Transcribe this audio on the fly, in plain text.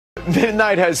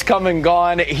Midnight has come and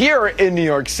gone here in New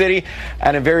York City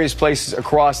and in various places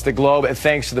across the globe,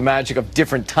 thanks to the magic of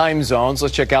different time zones.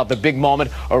 Let's check out the big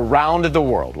moment around the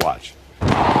world. Watch.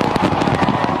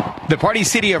 The party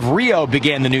city of Rio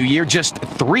began the new year just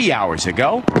 3 hours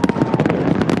ago.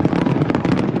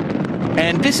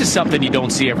 And this is something you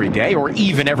don't see every day or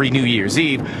even every New Year's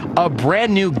Eve. A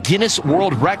brand new Guinness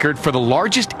World Record for the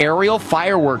largest aerial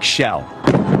firework shell.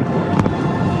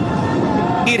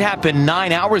 It happened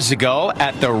 9 hours ago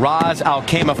at the Ras Al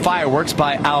Khaimah fireworks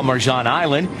by Al Marjan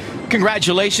Island.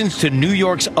 Congratulations to New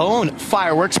York's own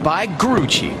Fireworks by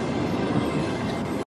Grucci.